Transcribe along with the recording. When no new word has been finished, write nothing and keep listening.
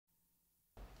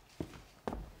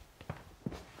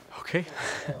Okay.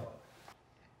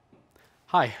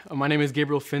 Hi, my name is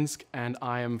Gabriel Fynsk, and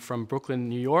I am from Brooklyn,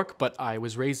 New York, but I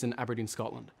was raised in Aberdeen,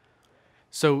 Scotland.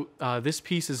 So this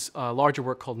piece is a larger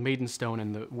work called Maiden Stone,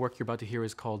 and the work you're about to hear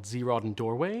is called Zerod and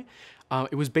Doorway.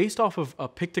 It was based off of a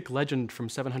Pictic legend from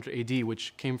 700 AD,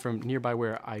 which came from nearby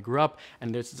where I grew up,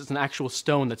 and there's an actual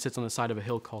stone that sits on the side of a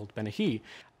hill called Bennachie.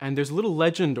 And there's a little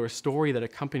legend or story that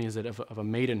accompanies it of a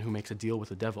maiden who makes a deal with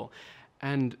the devil.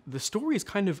 And the story is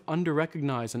kind of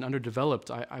under-recognized and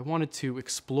underdeveloped. I wanted to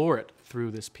explore it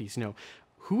through this piece. You know,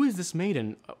 who is this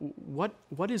maiden?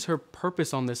 What is her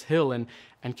purpose on this hill? And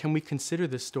can we consider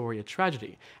this story a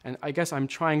tragedy? And I guess I'm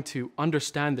trying to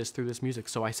understand this through this music.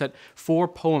 So I set 4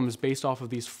 poems based off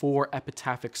of these 4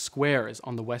 epitaphic squares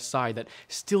on the west side that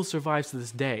still survives to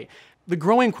this day. The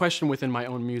growing question within my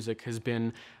own music has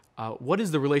been, what is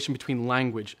the relation between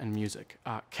language and music?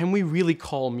 Can we really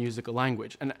call music a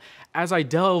language? And as I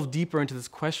delve deeper into this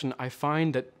question, I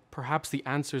find that perhaps the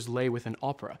answers lay within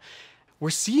opera. We're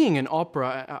seeing in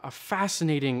opera a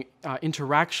fascinating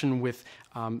interaction with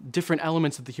different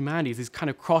elements of the humanities, these kind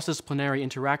of cross-disciplinary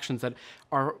interactions that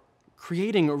are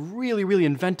creating a really, really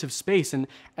inventive space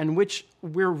and which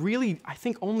we're really, I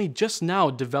think, only just now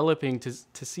developing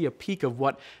to see a peak of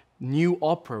what new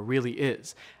opera really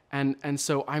is. And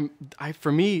so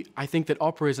for me, I think that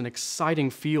opera is an exciting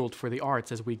field for the arts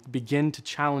as we begin to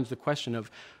challenge the question of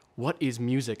what is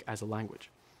music as a language.